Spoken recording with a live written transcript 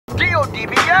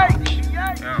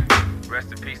DODBH.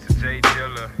 Rest in peace to J.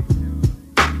 Dilla.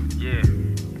 Yeah.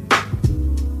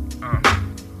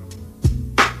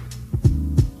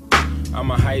 I'm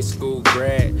a high school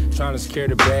grad, trying to secure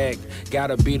the bag.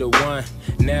 Gotta be the one,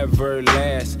 never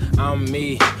last. I'm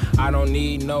me, I don't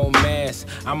need no mask.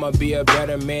 I'ma be a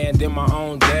better man than my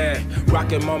own dad.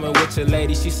 Rockin' moment with your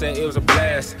lady, she said it was a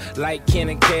blast. Like Ken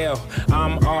and Kale,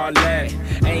 I'm all that.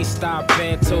 Ain't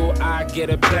stopping till I get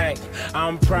a plaque.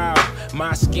 I'm proud,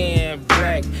 my skin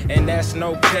black, and that's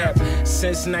no cap.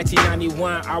 Since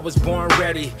 1991, I was born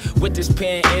ready. With this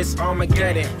pen, it's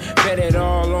Armageddon. Bet it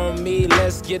all on me,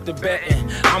 let's get the betting.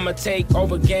 I'ma take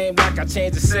over game like I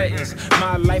changed the settings.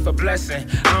 My life a blessing,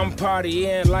 I'm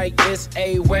partying like it's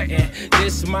a wedding.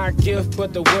 This my gift,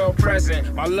 but the world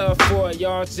present. My love for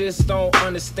y'all just don't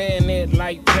understand it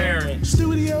like parents.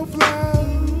 Studio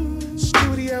flow,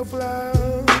 studio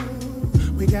flow.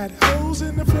 We got hoes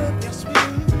in the front, yes we do.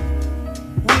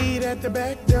 Weed at the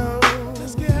back door.